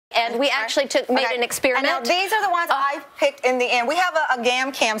And we actually made an experiment. And now these are the ones I picked in the end. We have a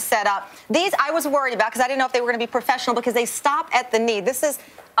GAM cam set up. These I was worried about because I didn't know if they were going to be professional because they stop at the knee. This is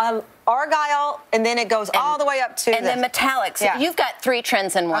argyle, and then it goes all the way up to and then metallics. Yeah. You've got 3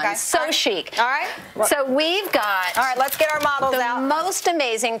 trends in one. So chic. All right. So we've got. All right. Let's get our models out. The most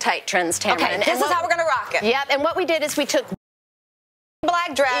amazing tight trends, Tamara. Okay. This is how we're going to rock it. Yep. And what we did is we took.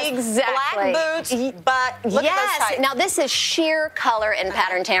 Black dress, black boots, but look at those tights. Now this is sheer color and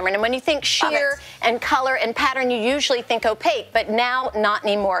pattern, Tamara. And when you think sheer and color and pattern, you usually think opaque, but now not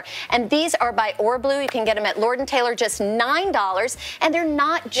anymore. And these are by Or Blue. You can get them at Lord & Taylor, just $9. And they're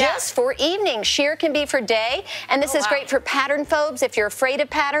not just for evening. Sheer can be for day. And this is great for pattern phobes. If you're afraid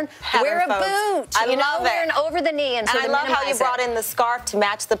of pattern, wear a boot. I love it. Wear an over the knee. And I love how you brought in the scarf to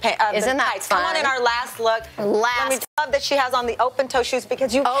match the Isn't that tights. fun? Come on in our last look. I love that she has on the open-toe shoes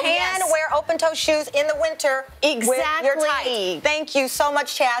because you can wear open-toe shoes in the winter with your tights. Thank you so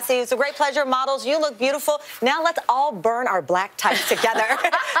much, Chassie. It's a great pleasure. Models, you look beautiful. Now let's all burn our black tights together.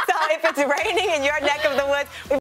 So if it's raining in your neck of the woods,